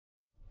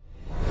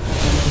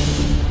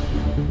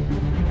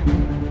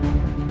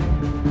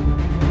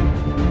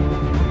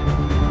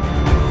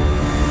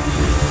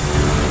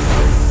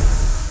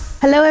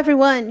Hello,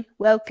 everyone.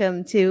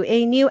 Welcome to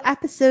a new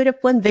episode of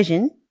One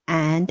Vision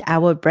and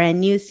our brand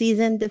new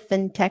season, The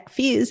FinTech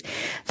Fuse.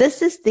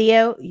 This is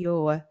Theo,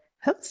 your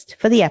host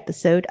for the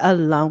episode,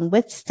 along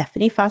with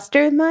Stephanie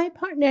Foster, my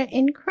partner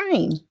in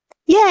crime.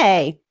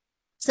 Yay!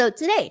 So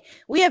today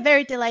we are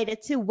very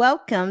delighted to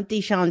welcome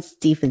Deshawn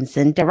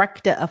Stevenson,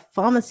 Director of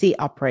Pharmacy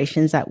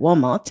Operations at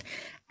Walmart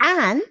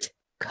and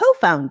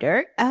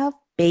co-founder of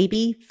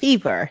Baby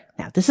Fever.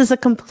 Now, this is a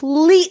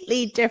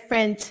completely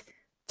different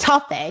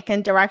topic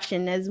and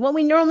direction as what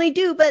we normally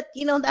do, but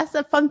that's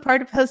the fun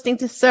part of hosting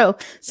the show.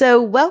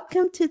 So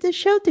welcome to the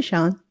show,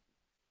 Deshawn.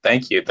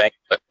 Thank you.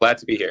 Glad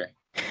to be here.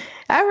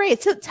 All right.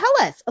 So tell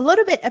us a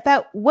little bit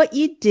about what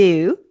you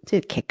do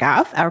to kick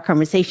off our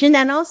conversation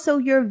and also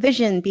your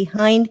vision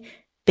behind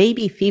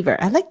Baby Fever.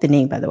 I like the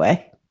name, by the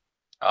way.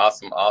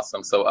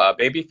 Awesome. So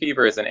Baby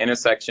Fever is an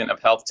intersection of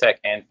health tech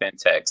and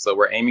fintech. So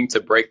we're aiming to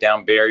break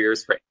down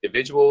barriers for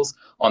individuals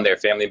on their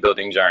family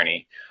building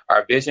journey.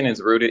 Our vision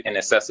is rooted in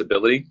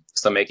accessibility,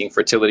 so making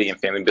fertility and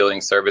family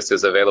building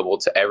services available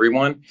to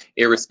everyone,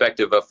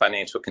 irrespective of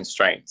financial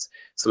constraints.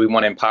 So we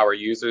want to empower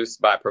users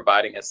by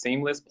providing a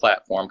seamless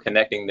platform,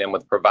 connecting them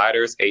with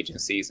providers,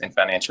 agencies, and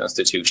financial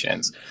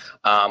institutions.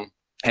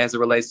 As it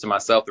relates to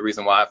myself, the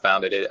reason why I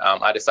founded it,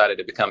 I decided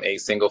to become a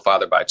single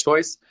father by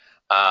choice.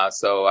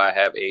 So I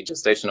have a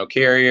gestational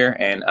carrier,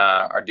 and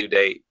our due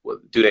date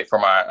for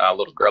my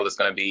little girl is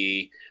going to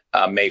be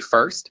May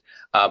 1st.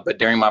 But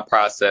during my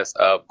process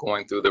of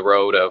going through the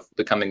road of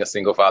becoming a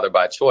single father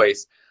by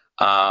choice,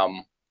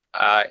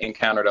 I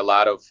encountered a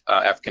lot of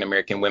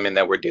African-American women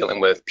that were dealing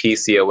with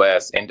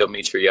PCOS,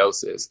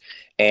 endometriosis,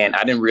 and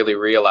I didn't really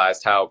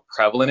realize how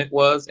prevalent it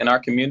was in our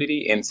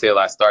community until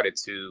I started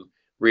to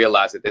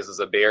realize that this is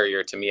a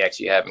barrier to me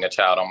actually having a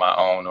child on my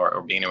own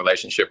or being in a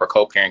relationship or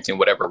co-parenting,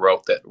 whatever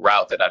route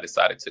that I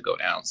decided to go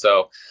down.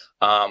 So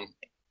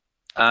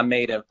I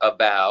made a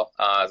vow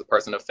as a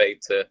person of faith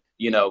to,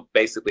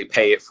 basically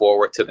pay it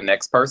forward to the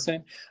next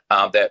person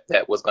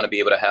that was going to be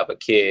able to have a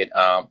kid,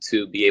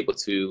 to be able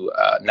to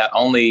not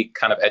only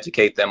kind of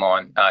educate them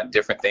on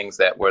different things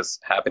that was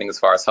happening as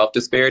far as health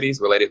disparities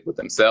related with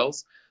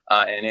themselves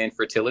and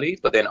infertility,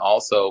 but then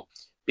also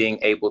being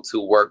able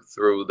to work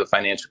through the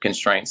financial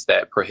constraints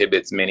that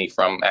prohibits many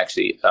from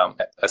actually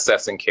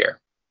assessing care,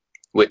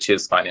 which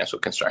is financial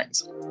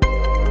constraints.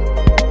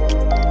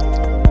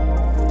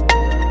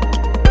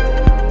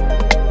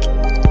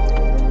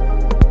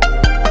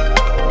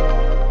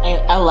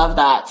 I love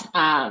that.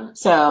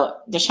 So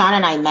Deshawn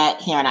and I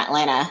met here in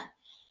Atlanta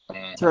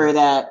through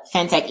the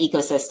fintech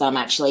ecosystem.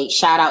 Actually,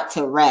 shout out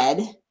to Red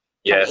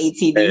from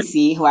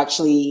ATDC, who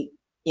actually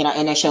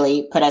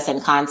initially put us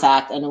in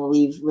contact, and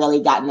we've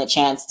really gotten the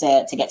chance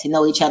to get to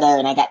know each other.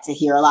 And I got to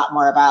hear a lot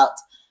more about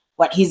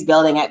what he's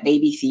building at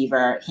Baby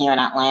Fever here in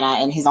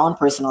Atlanta and his own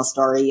personal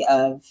story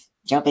of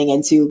jumping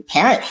into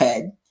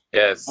parenthood.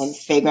 Yes. And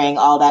figuring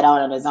all that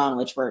out on his own,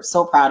 which we're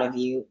so proud of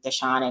you,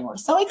 Deshawn. And we're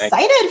so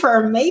excited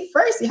for May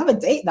 1st. You have a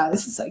date now.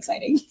 This is so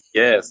exciting.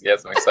 Yes,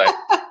 I'm excited.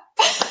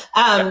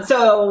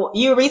 So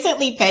you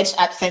recently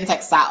pitched at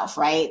FinTech South,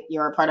 right?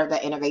 You were part of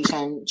the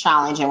Innovation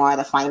Challenge and one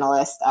of the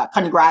finalists.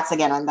 Congrats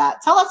again on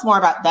that. Tell us more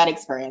about that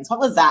experience. What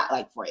was that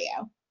like for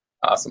you?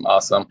 Awesome.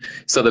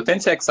 So the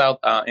FinTech South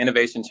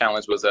Innovation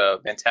Challenge was a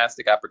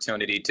fantastic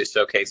opportunity to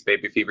showcase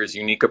Baby Fever's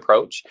unique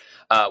approach.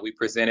 We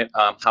presented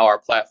how our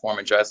platform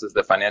addresses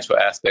the financial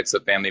aspects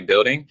of family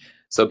building.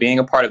 So being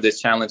a part of this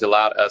challenge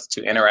allowed us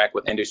to interact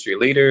with industry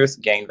leaders,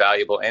 gain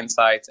valuable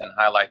insights, and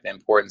highlight the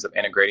importance of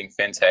integrating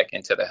fintech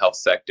into the health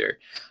sector.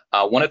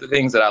 One of the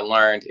things that I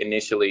learned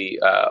initially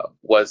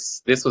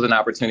was this was an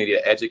opportunity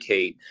to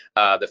educate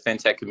the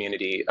fintech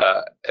community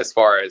as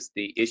far as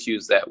the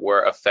issues that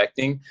were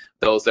affecting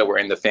those that were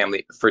in the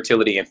family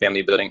fertility and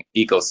family building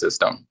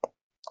ecosystem.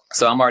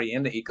 So I'm already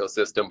in the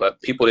ecosystem, but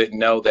people didn't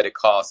know that it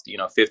cost,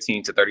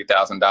 $15,000 to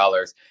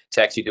 $30,000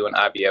 to actually do an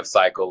IVF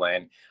cycle,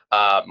 and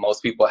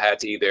most people had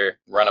to either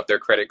run up their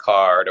credit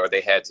card, or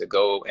they had to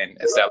go and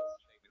establish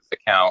a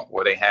account,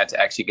 or they had to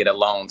actually get a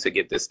loan to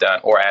get this done,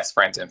 or ask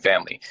friends and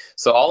family.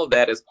 So all of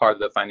that is part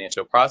of the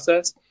financial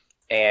process.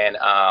 And,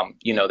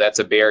 that's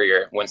a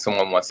barrier when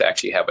someone wants to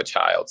actually have a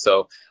child.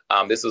 So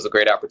this was a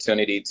great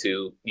opportunity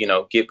to,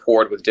 get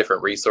poured with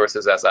different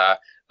resources. As I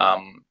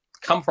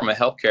come from a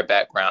healthcare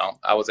background,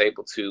 I was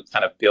able to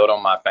kind of build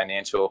on my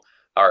financial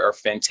or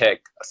fintech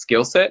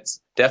skill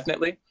sets,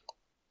 definitely.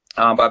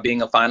 By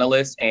being a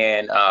finalist,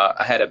 and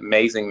I had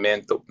amazing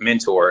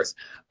mentors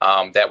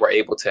that were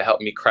able to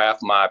help me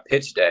craft my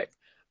pitch deck,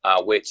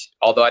 which,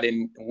 although I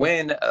didn't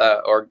win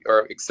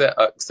or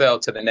excel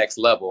to the next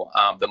level,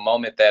 the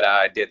moment that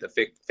I did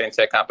the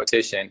fintech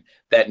competition,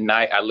 that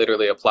night I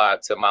literally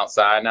applied to Mount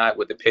Sinai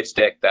with the pitch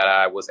deck that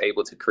I was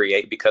able to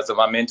create because of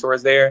my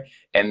mentors there,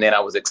 and then I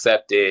was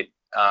accepted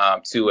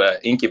to an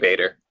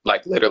incubator,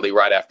 like literally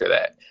right after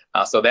that.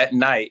 So that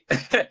night.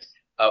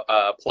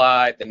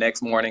 Applied. The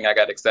next morning, I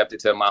got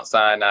accepted to Mount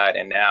Sinai,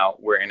 and now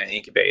we're in an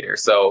incubator.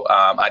 So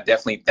I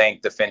definitely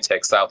thank the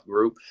FinTech South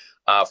group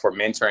for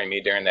mentoring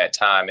me during that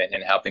time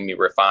and helping me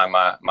refine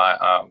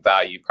my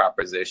value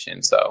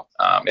proposition. So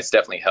it's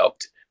definitely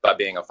helped by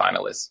being a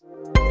finalist.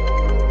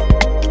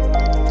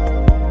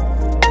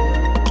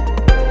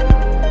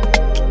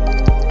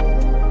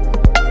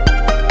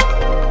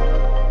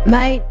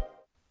 My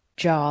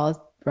jaw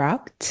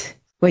dropped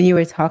when you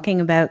were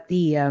talking about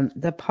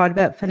the part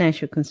about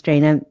financial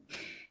constraint. And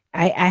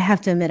I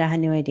have to admit, I had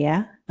no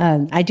idea.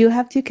 I do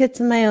have 2 kids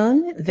of my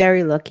own,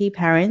 very lucky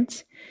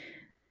parent.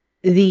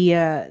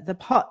 The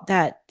part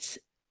that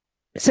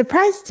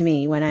surprised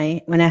me when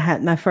I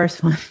had my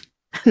first one,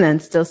 and then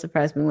still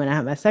surprised me when I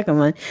had my second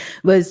one,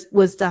 was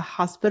the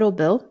hospital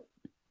bill.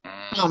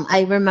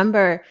 I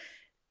remember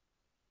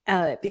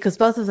because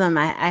both of them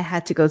I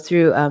had to go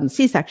through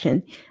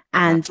C-section,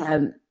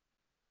 and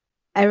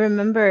I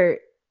remember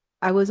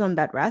I was on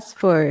bed rest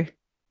for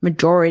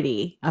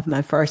majority of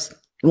my first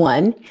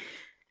one.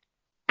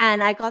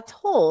 And I got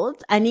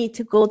told I need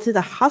to go to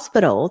the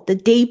hospital the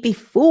day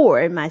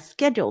before my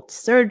scheduled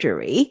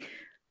surgery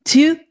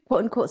to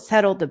quote unquote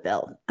settle the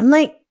bill. I'm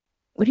like,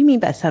 what do you mean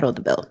by settle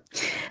the bill?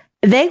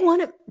 They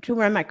wanted to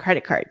run my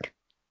credit card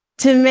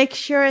to make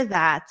sure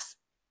that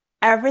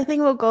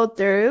everything will go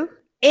through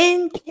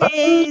in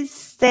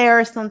case there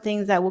are some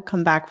things that will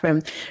come back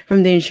from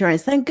the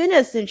insurance. Thank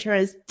goodness the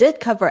insurance did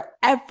cover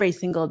every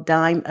single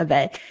dime of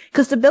it,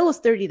 because the bill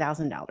was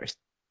 $30,000.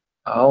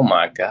 Oh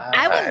my God.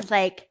 I was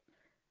like,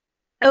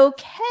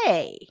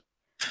 okay,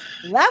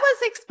 that was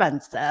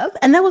expensive.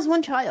 And that was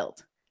one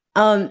child.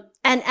 And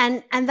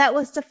that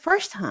was the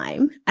first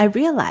time I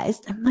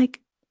realized, I'm like,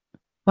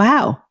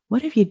 wow,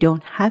 what if you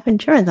don't have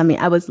insurance? I mean,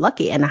 I was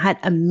lucky and I had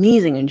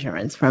amazing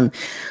insurance from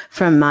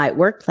my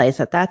workplace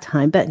at that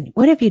time. But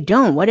what if you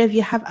don't? What if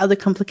you have other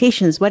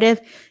complications? What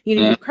if,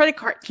 your credit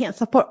card can't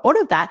support all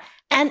of that?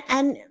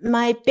 And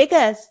my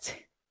biggest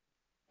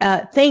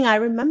thing I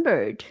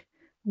remembered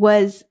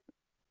was,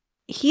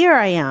 here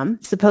I am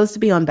supposed to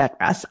be on bed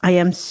rest. I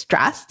am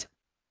stressed.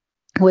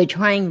 We're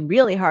trying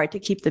really hard to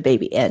keep the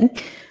baby in.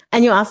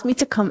 And you asked me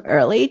to come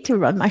early to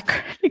run my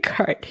credit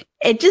card.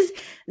 It just,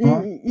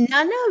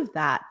 none of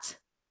that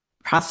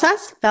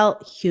process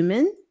felt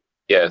human.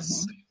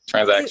 Yes.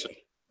 Transaction.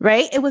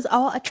 Right? It was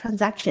all a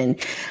transaction.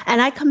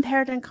 And I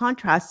compared and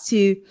contrast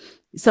to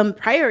some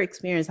prior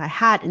experience I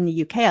had in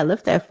the UK. I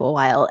lived there for a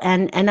while.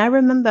 And I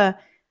remember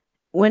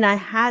when I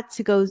had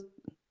to go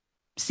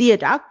see a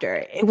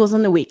doctor, it was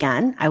on the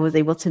weekend. I was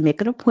able to make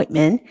an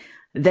appointment.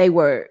 They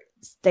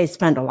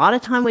spent a lot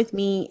of time with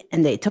me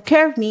and they took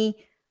care of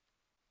me.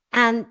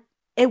 And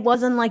it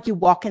wasn't like you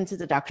walk into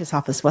the doctor's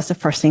office, what's the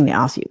first thing they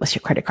ask you? What's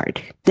your credit card?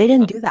 They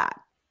didn't do that.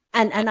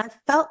 And I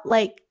felt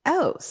like,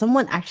 oh,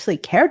 someone actually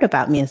cared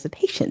about me as a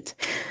patient.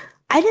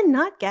 I did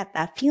not get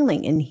that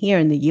feeling here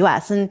in the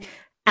US.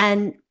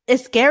 And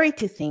it's scary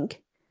to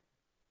think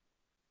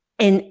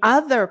in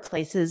other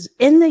places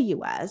in the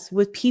US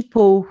with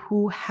people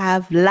who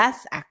have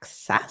less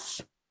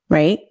access,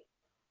 right?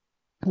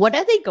 What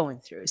are they going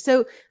through?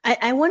 So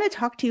I want to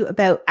talk to you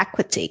about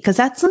equity, because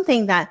that's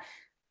something that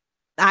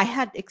I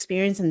had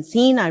experienced and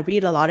seen. I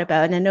read a lot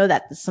about, and I know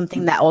that it's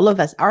something that all of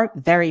us are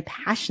very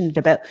passionate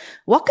about.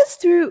 Walk us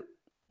through,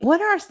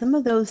 what are some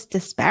of those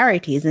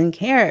disparities in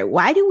care?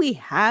 Why do we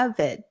have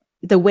it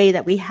the way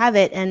that we have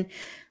it? And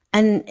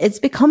it's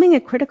becoming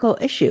a critical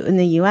issue in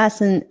the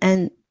US.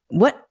 And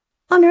what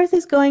on earth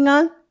is going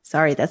on?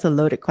 Sorry, that's a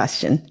loaded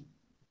question.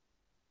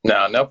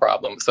 No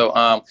problem. So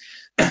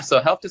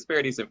health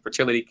disparities in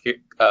fertility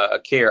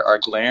care are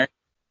glaring,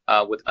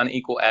 with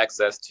unequal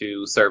access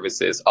to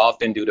services,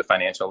 often due to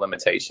financial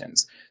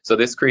limitations. So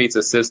this creates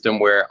a system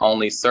where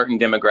only certain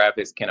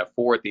demographics can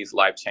afford these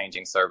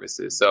life-changing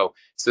services. So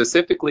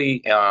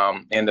specifically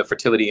in the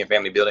fertility and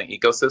family building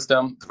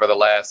ecosystem, for the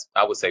last,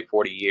 I would say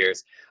 40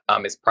 years,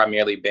 it's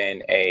primarily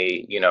been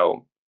a,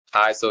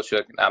 high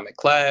socioeconomic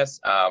class,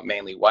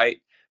 mainly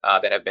white,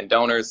 that have been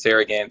donors,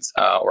 surrogates,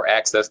 or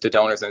access to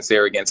donors and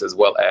surrogates, as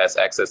well as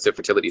access to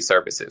fertility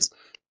services.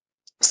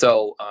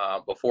 So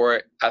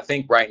before, I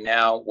think right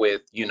now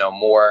with,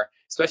 more,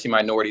 especially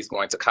minorities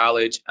going to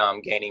college,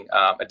 gaining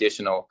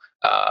additional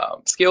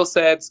skill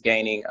sets,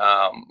 gaining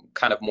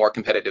kind of more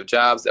competitive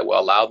jobs that will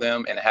allow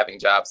them, and having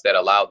jobs that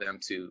allow them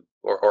to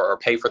or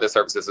pay for the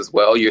services as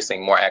well, you're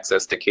seeing more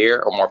access to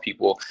care, or more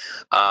people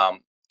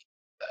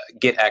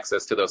get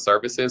access to those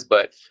services.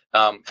 But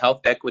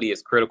health equity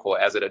is critical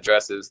as it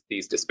addresses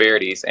these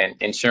disparities and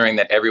ensuring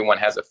that everyone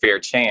has a fair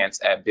chance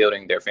at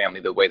building their family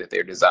the way that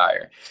they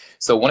desire.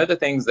 So one of the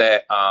things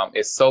that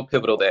is so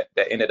pivotal that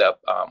ended up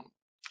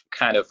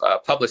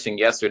publishing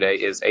yesterday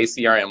is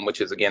ACRM,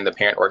 which is, again, the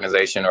parent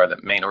organization or the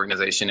main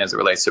organization as it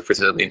relates to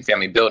fertility and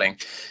family building,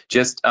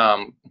 just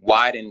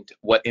widened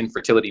what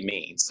infertility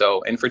means.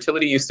 So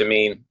infertility used to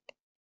mean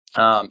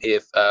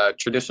if a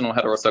traditional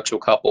heterosexual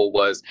couple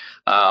was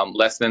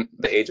less than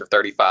the age of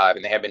 35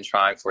 and they had been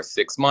trying for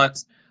 6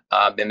 months,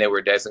 then they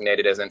were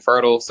designated as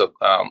infertile. So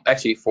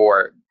actually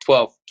for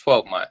 12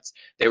 months,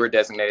 they were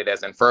designated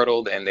as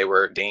infertile, and they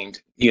were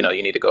deemed, you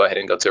need to go ahead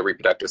and go to a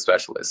reproductive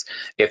specialist.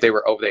 If they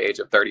were over the age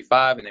of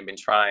 35 and they've been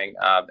trying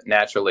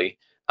naturally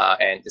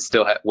and it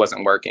still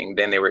wasn't working,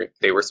 then they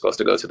were supposed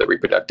to go to the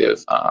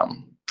reproductive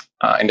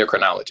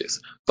endocrinologist.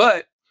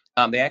 But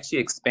They actually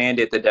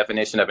expanded the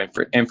definition of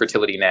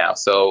infertility now.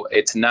 So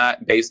it's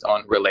not based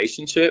on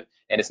relationship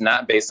and it's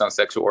not based on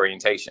sexual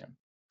orientation.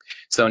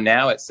 So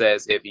now it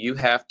says if you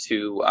have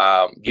to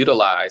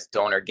utilize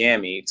donor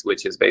gametes,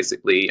 which is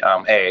basically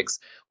eggs,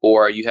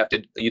 or you have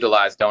to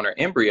utilize donor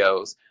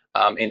embryos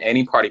in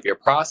any part of your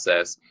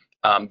process,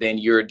 then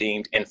you're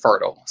deemed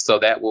infertile. So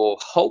that will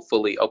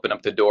hopefully open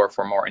up the door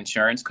for more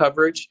insurance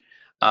coverage,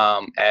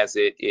 as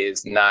it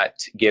is not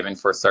given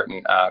for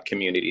certain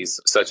communities,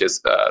 such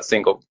as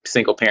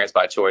single parents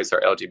by choice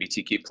or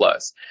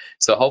LGBTQ+.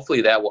 So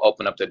hopefully that will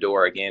open up the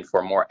door again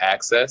for more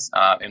access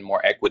and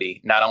more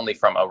equity, not only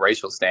from a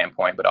racial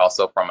standpoint, but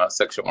also from a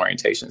sexual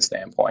orientation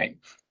standpoint.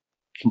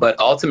 But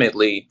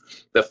ultimately,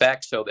 the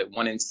facts show that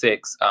 1 in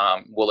 6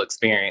 will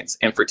experience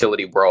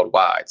infertility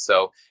worldwide.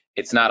 So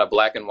it's not a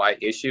black and white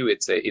issue.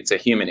 It's a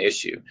human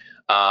issue.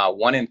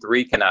 1 in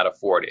 3 cannot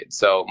afford it.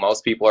 So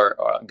most people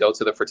go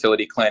to the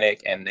fertility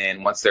clinic, and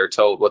then once they're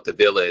told what the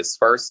bill is,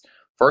 first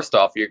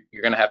off, you're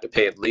going to have to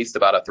pay at least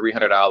about a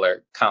 $300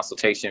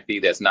 consultation fee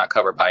that's not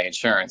covered by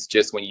insurance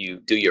just when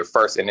you do your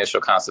first initial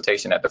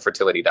consultation at the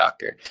fertility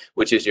doctor,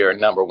 which is your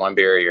number one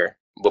barrier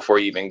before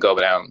you even go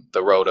down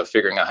the road of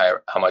figuring out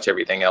how much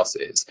everything else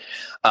is.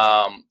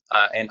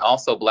 And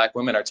also, Black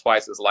women are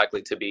twice as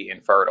likely to be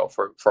infertile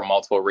for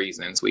multiple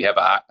reasons. We have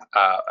an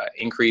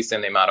increase in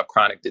the amount of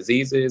chronic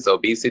diseases,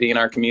 obesity in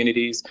our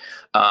communities.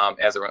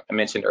 As I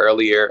mentioned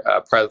earlier,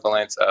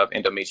 prevalence of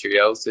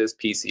endometriosis,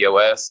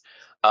 PCOS.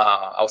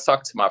 I was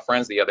talking to my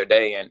friends the other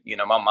day, and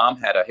my mom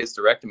had a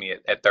hysterectomy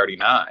at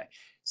 39.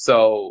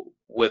 So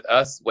with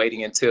us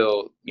waiting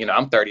until,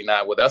 I'm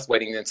 39, with us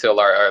waiting until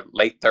our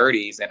late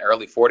 30s and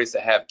early 40s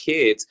to have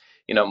kids,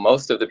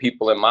 most of the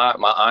people in my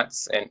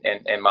aunts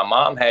and my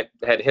mom had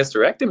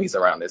hysterectomies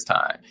around this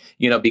time,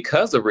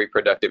 because of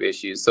reproductive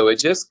issues. So it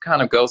just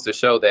kind of goes to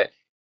show that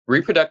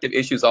reproductive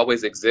issues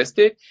always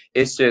existed.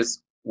 It's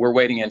just we're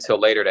waiting until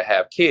later to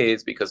have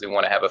kids because we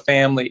want to have a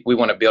family. We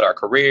want to build our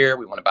career.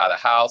 We want to buy the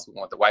house. We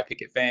want the white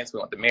picket fence. We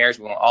want the marriage.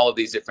 We want all of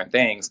these different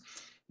things.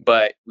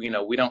 But,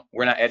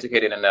 we're not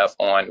educated enough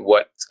on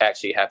what's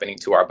actually happening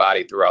to our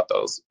body throughout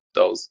those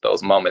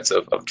moments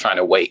of trying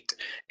to wait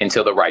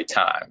until the right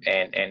time.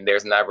 And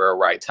there's never a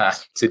right time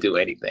to do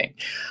anything.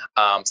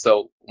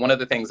 So one of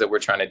the things that we're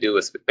trying to do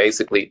is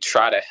basically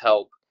try to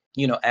help,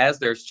 as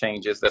there's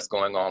changes that's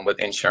going on with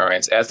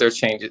insurance, as there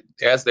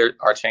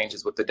are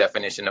changes with the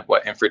definition of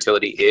what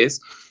infertility is.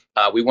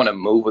 We want to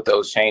move with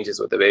those changes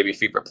with the Baby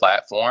Fever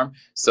platform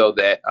so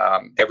that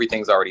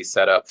everything's already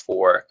set up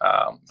for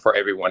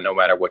everyone, no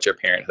matter what your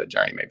parenthood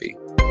journey may be.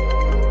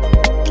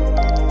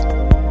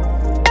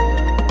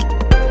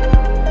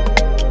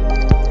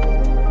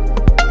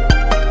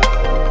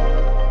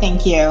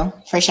 Thank you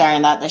for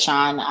sharing that,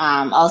 Deshawn.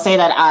 I'll say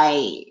that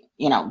I,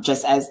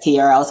 just as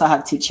Tia, I also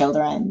have 2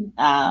 children.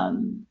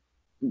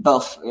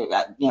 Both,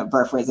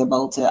 birth was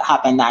able to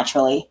happen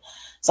naturally.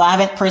 So I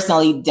haven't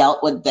personally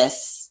dealt with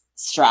this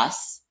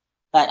stress,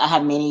 but I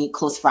have many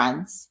close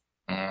friends,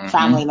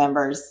 family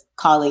members,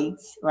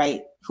 colleagues,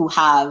 right, who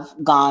have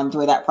gone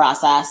through that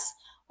process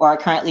or are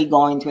currently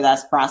going through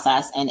that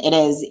process. And it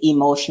is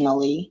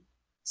emotionally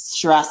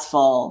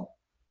stressful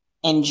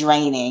and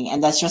draining.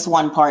 And that's just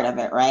one part of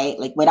it, right?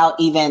 Like without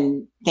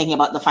even thinking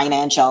about the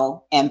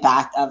financial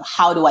impact of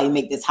how do I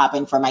make this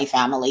happen for my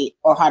family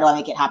or how do I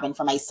make it happen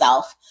for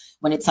myself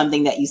when it's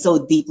something that you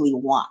so deeply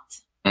want.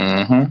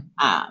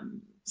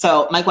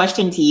 So my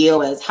question to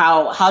you is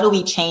how do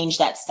we change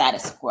that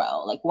status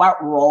quo? Like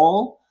what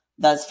role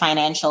does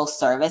financial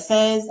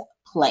services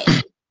play?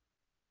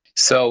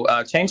 So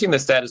changing the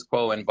status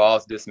quo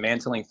involves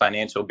dismantling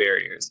financial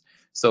barriers.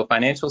 So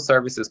financial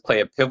services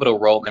play a pivotal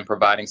role in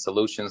providing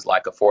solutions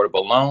like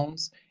affordable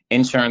loans,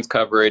 insurance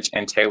coverage,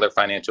 and tailored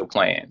financial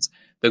plans.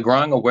 The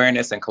growing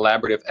awareness and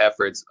collaborative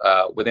efforts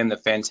within the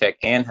fintech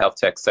and health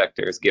tech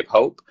sectors give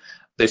hope.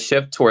 The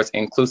shift towards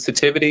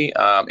inclusivity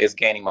is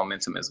gaining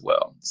momentum as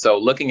well. So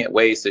looking at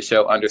ways to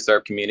show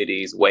underserved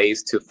communities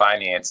ways to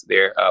finance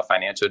their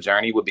financial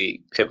journey would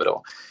be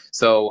pivotal.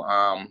 So,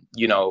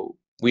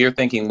 we are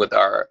thinking with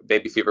our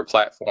Baby Fever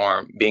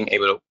platform, being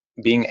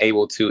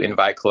able to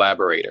invite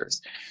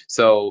collaborators.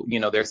 So,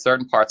 there's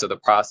certain parts of the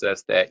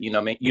process that, you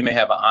may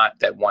have an aunt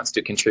that wants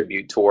to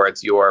contribute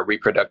towards your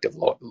reproductive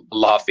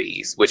law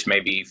fees, which may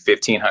be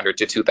 $1,500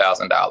 to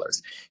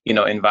 $2,000.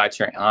 Invite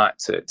your aunt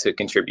to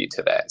contribute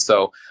to that.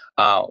 So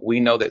we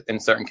know that in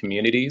certain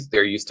communities,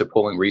 they're used to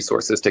pulling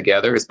resources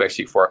together,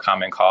 especially for a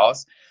common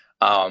cause.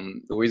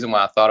 The reason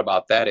why I thought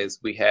about that is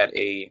we had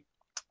a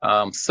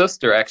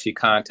sister actually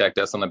contact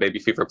us on the Baby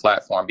Fever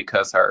platform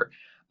because her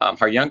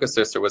younger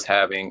sister was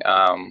having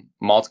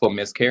multiple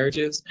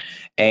miscarriages,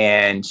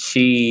 and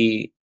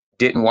she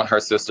didn't want her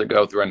sister to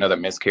go through another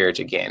miscarriage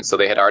again. So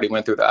they had already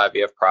went through the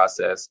IVF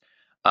process.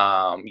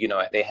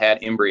 They had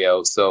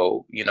embryos.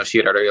 So, she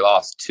had already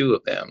lost 2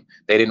 of them.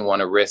 They didn't want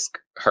to risk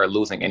her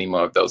losing any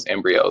more of those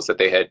embryos that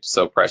they had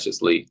so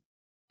preciously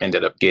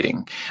ended up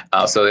getting.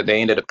 So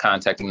they ended up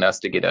contacting us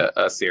to get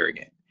a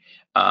surrogate.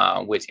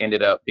 which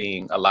ended up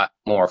being a lot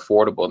more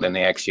affordable than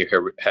they actually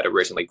had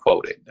originally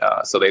quoted.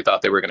 So they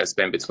thought they were going to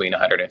spend between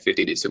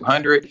 150 to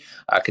 200.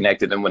 I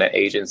connected them with an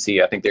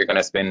agency. I think they're going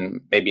to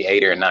spend maybe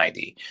 80 or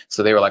 90.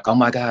 So they were like, oh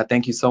my God,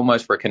 thank you so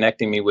much for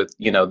connecting me with,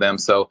 them.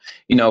 So,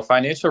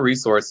 financial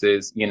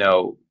resources,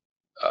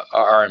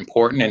 are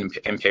important and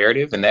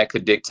imperative, and that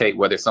could dictate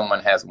whether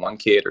someone has one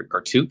kid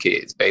or two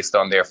kids based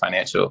on their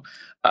financial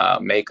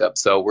makeup.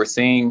 So we're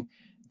seeing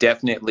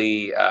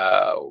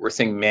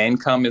men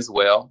come as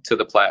well to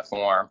the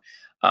platform.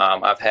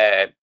 I've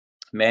had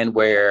men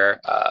where,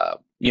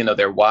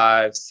 their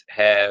wives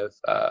have,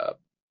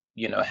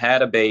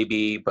 had a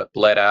baby, but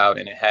bled out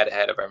and it had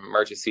an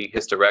emergency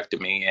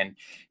hysterectomy. And,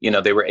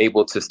 they were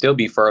able to still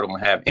be fertile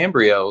and have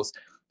embryos,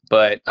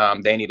 but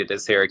they needed a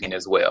surrogate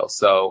as well.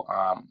 So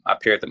I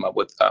paired them up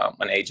with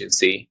an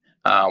agency.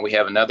 We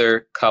have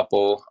another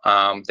couple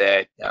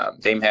that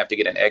they have to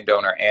get an egg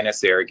donor and a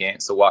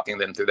surrogate. So walking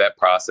them through that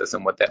process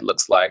and what that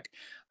looks like.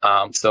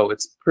 So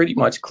it's pretty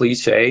much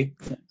cliche,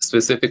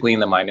 specifically in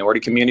the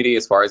minority community,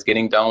 as far as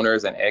getting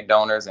donors and egg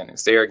donors and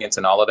surrogates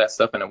and all of that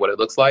stuff and what it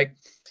looks like.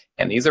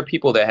 And these are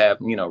people that have,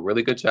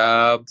 really good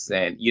jobs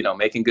and,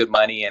 making good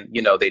money and,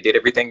 they did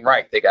everything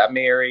right. They got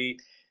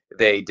married.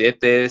 They did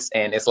this,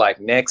 and it's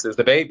like, next is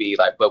the baby,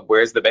 but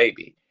where's the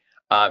baby?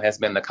 Has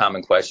been the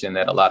common question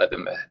that a lot of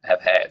them have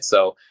had.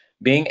 So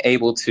being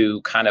able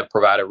to kind of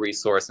provide a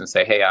resource and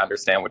say, hey, I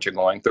understand what you're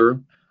going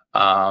through,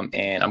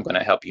 and I'm going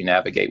to help you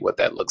navigate what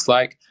that looks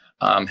like,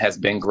 has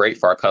been great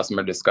for our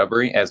customer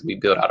discovery as we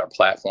build out our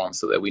platform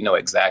so that we know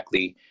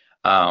exactly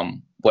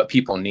what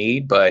people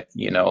need. But,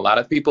 a lot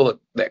of people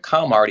that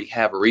come already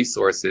have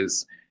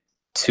resources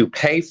to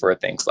pay for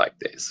things like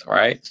this,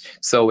 right?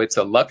 So it's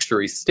a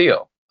luxury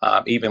still.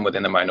 Even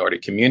within the minority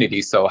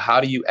community. So how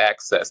do you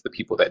access the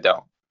people that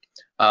don't,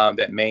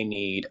 that may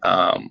need,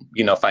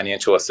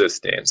 financial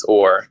assistance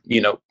or,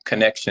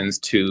 connections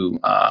to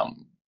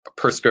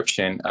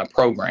prescription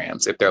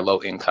programs if they're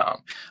low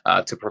income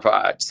to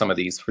provide some of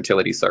these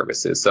fertility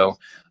services. So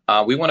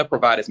we want to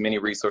provide as many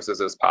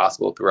resources as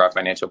possible through our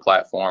financial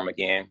platform.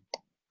 Again,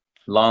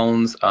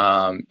 loans,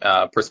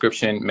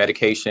 prescription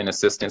medication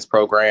assistance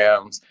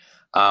programs.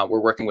 We're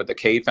working with the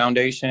Cade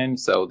Foundation,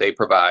 so they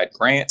provide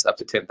grants up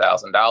to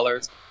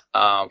 $10,000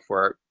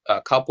 for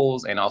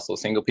couples and also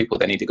single people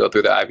that need to go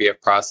through the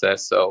IVF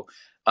process. So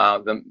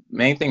the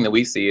main thing that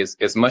we see is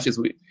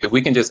if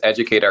we can just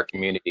educate our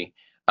community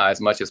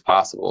as much as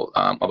possible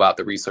about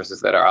the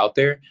resources that are out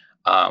there,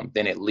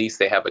 then at least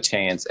they have a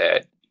chance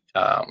at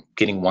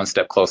getting one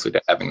step closer to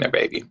having their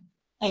baby.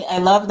 I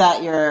love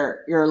that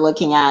you're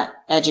looking at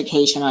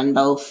education on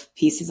both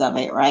pieces of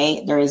it,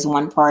 right? There is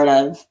one part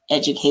of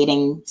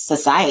educating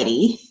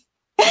society,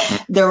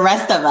 the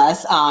rest of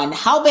us, on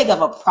how big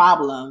of a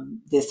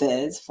problem this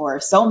is for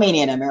so many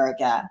in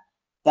America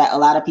that a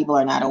lot of people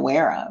are not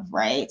aware of,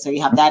 right? So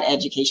you have that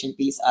education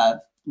piece of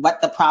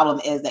what the problem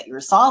is that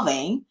you're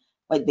solving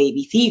with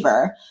baby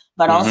fever,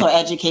 but also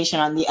education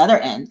on the other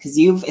end, because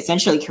you've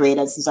essentially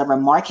created some sort of a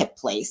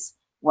marketplace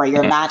where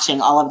you're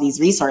matching all of these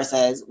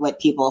resources with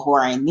people who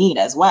are in need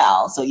as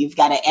well. So you've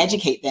got to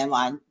educate them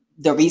on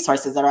the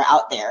resources that are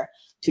out there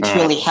to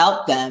truly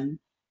help them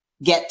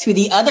get to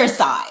the other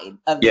side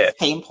of this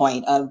pain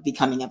point of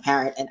becoming a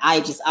parent. And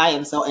I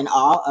am so in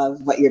awe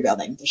of what you're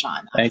building,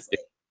 Deshaun. Thank you.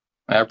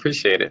 I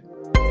appreciate it.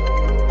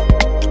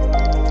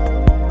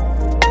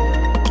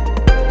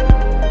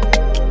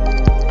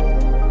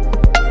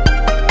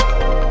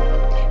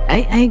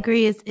 I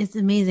agree. It's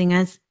amazing.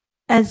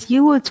 As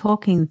you were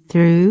talking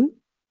through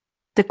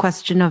the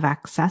question of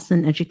access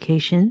and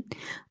education,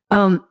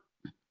 I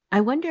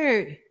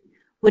wonder,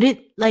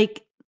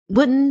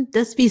 wouldn't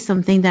this be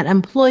something that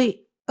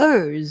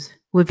employers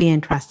would be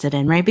interested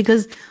in, right?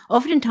 Because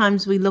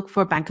oftentimes we look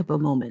for bankable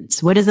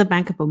moments. What is a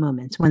bankable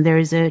moment? When there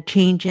is a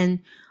change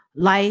in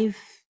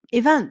life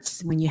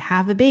events, when you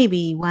have a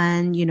baby,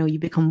 when, you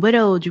become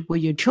widowed,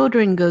 when your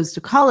children goes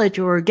to college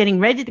or getting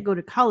ready to go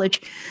to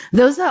college.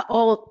 Those are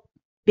all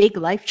big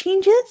life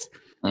changes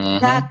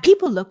that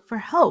people look for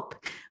help.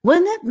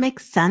 Wouldn't it make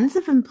sense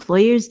if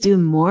employers do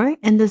more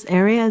in this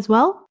area as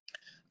well?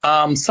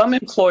 Some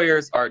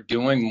employers are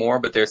doing more,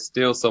 but there's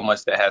still so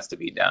much that has to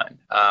be done.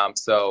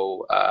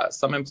 So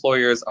some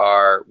employers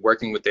are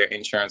working with their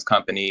insurance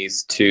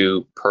companies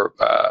to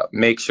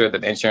make sure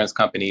that the insurance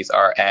companies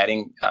are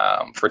adding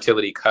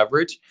fertility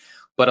coverage.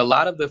 But a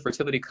lot of the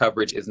fertility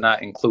coverage is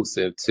not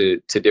inclusive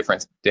to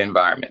different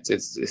environments.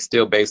 It's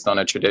still based on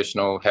a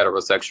traditional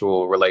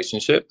heterosexual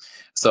relationship.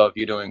 So if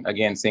you're doing,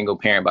 again, single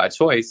parent by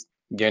choice,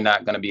 you're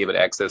not going to be able to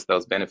access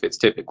those benefits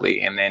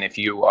typically. And then if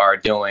you are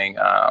doing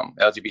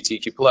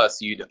LGBTQ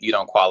plus, you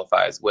don't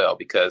qualify as well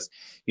because,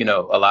 a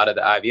lot of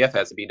the IVF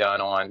has to be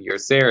done on your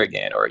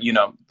surrogate or,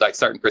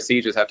 certain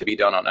procedures have to be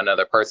done on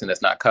another person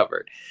that's not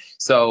covered.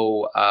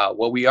 So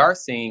what we are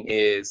seeing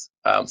is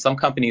some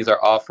companies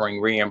are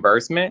offering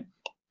reimbursement,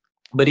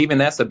 but even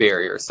that's a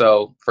barrier.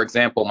 So for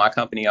example, my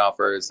company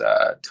offers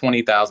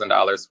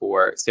 $20,000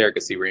 for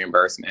surrogacy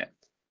reimbursement,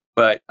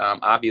 but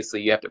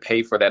obviously you have to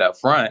pay for that up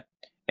front.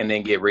 and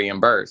then get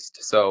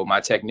reimbursed. So my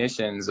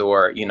technicians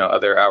or,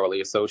 other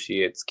hourly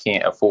associates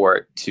can't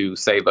afford to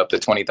save up to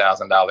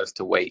 $20,000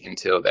 to wait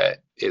until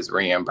that is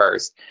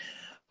reimbursed.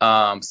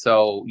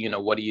 So,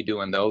 what do you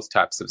do in those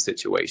types of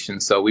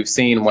situations? So we've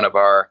seen one of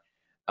our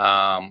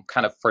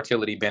kind of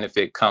fertility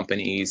benefit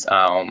companies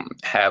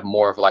have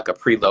more of like a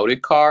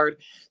preloaded card.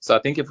 So I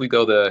think if we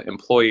go the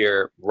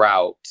employer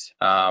route,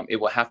 it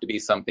will have to be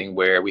something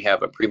where we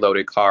have a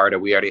preloaded card, or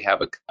we already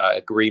have a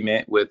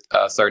agreement with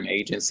certain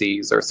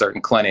agencies or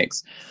certain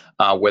clinics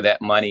where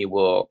that money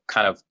will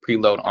kind of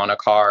preload on a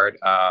card,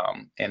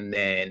 and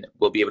then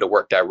we'll be able to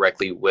work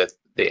directly with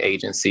the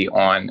agency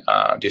on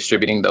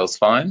distributing those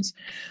funds.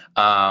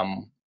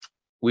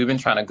 We've been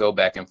trying to go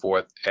back and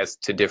forth as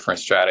to different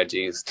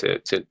strategies to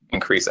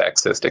increase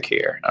access to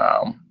care.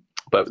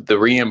 But the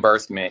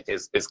reimbursement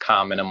is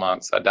common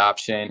amongst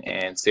adoption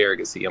and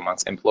surrogacy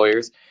amongst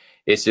employers.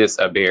 It's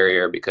just a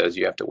barrier because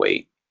you have to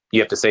wait.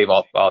 You have to save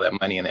all that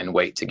money and then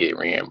wait to get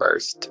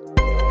reimbursed.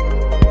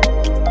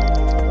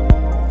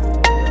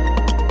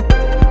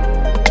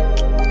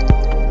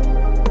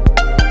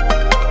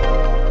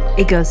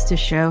 It goes to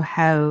show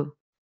how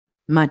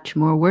much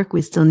more work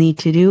we still need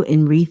to do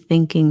in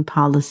rethinking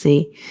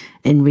policy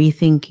and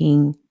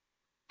rethinking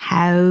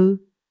how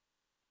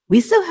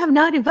we still have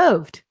not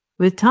evolved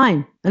with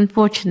time,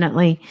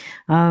 unfortunately.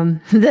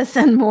 This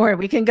and more.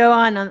 We can go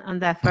on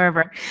that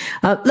forever.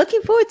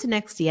 Looking forward to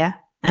next year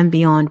and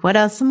beyond. What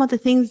are some of the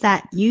things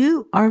that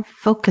you are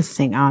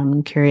focusing on?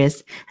 I'm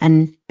curious.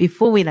 And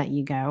before we let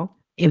you go,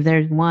 if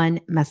there's one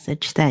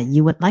message that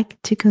you would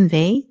like to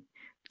convey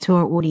to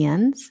our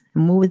audience,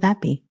 what would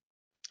that be?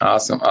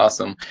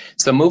 Awesome.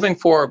 So moving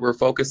forward, we're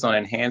focused on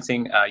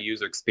enhancing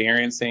user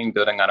experiencing,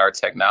 building out our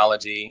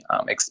technology,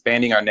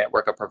 expanding our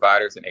network of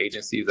providers and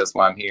agencies. That's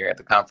why I'm here at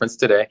the conference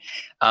today,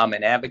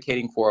 and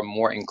advocating for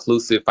more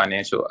inclusive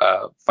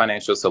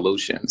financial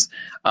solutions.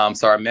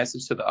 So our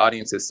message to the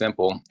audience is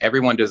simple.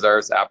 Everyone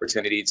deserves the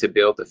opportunity to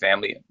build the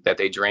family that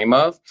they dream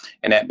of.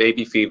 And at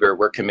Baby Fever,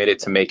 we're committed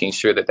to making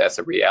sure that that's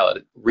a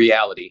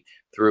reality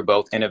through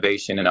both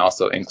innovation and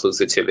also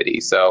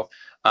inclusivity. So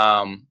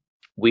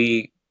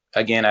we,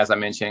 again, as I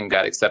mentioned,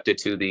 got accepted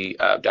to the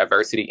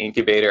Diversity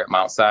Incubator at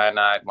Mount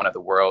Sinai, one of the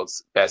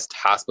world's best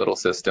hospital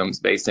systems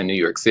based in New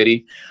York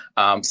City.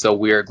 So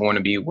we're going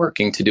to be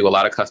working to do a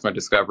lot of customer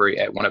discovery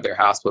at one of their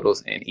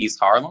hospitals in East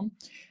Harlem.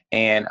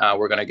 And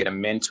we're going to get a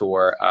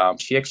mentor.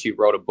 She actually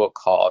wrote a book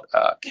called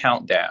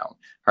Countdown.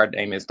 Her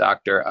name is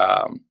Dr.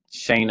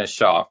 Shana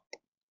Shaw.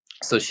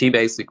 So she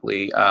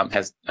basically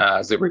is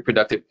a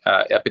reproductive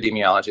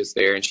epidemiologist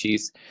there, and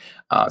she's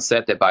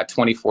said that by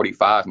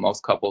 2045,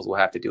 most couples will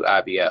have to do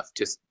IVF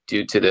just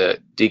due to the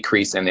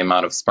decrease in the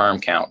amount of sperm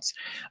counts.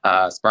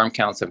 Sperm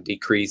counts have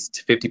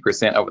decreased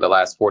 50% over the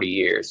last 40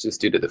 years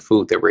just due to the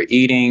food that we're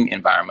eating,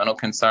 environmental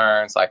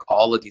concerns, like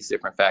all of these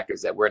different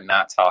factors that we're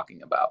not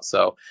talking about.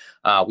 So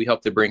we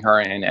hope to bring her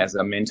in as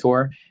a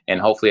mentor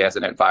and hopefully as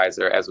an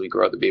advisor as we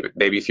grow the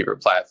Baby Fever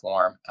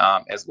platform,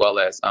 as well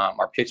as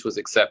our pitch was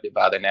accepted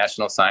by the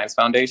National Science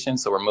Foundation.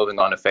 So we're moving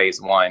on to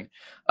phase one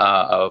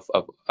of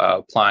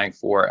applying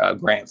for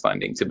grant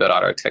funding to build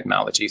out our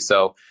technology.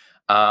 So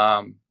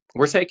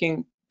we're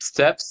taking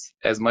steps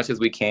as much as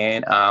we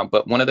can.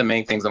 But one of the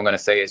main things I'm going to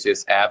say is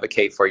just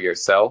advocate for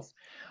yourself.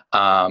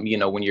 When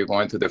you're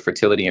going through the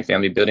fertility and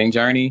family building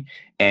journey,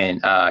 and,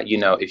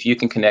 if you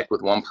can connect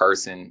with one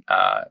person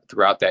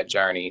throughout that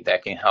journey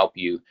that can help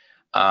you,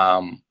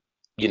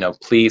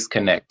 please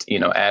connect,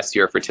 ask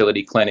your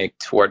fertility clinic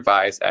for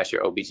advice, ask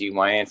your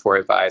OBGYN for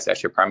advice,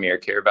 ask your primary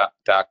care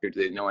doctor,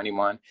 do they know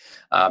anyone?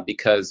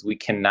 Because we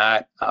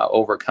cannot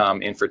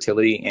overcome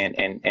infertility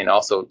and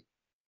also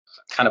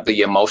kind of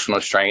the emotional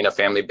strain of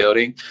family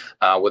building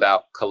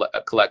without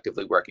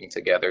collectively working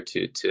together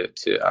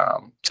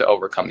to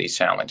overcome these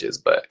challenges.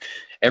 But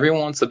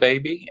everyone wants a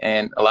baby,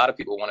 and a lot of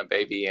people want a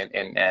baby, and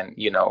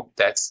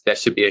that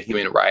should be a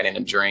human right and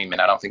a dream.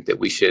 And I don't think that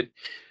we should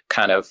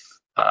kind of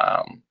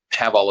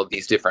have all of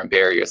these different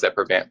barriers that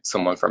prevent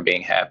someone from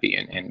being happy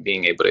and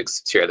being able to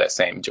share that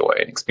same joy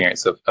and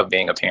experience of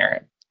being a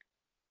parent.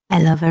 I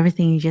love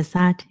everything you just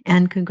said,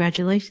 and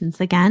congratulations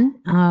again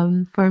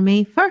for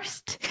May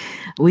 1st.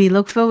 We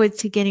look forward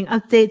to getting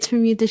updates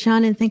from you,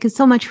 Deshawn, and thank you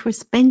so much for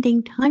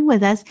spending time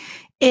with us.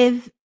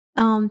 If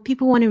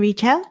people want to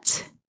reach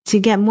out to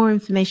get more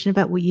information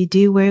about what you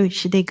do, where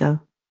should they go?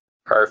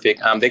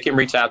 Perfect. They can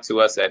reach out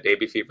to us at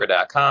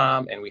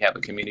babyfever.com, and we have a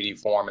community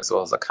form as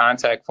well as a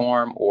contact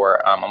form,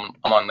 or I'm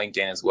on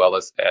LinkedIn as well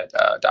as at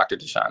Dr.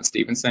 Deshawn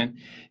Stevenson,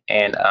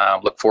 and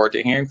look forward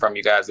to hearing from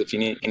you guys. If you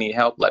need any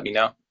help, let me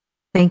know.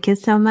 Thank you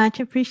so much.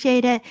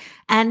 Appreciate it.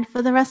 And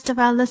for the rest of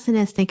our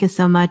listeners, thank you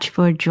so much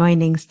for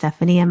joining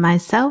Stephanie and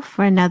myself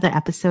for another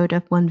episode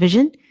of One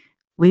Vision.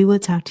 We will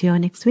talk to you all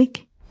next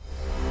week.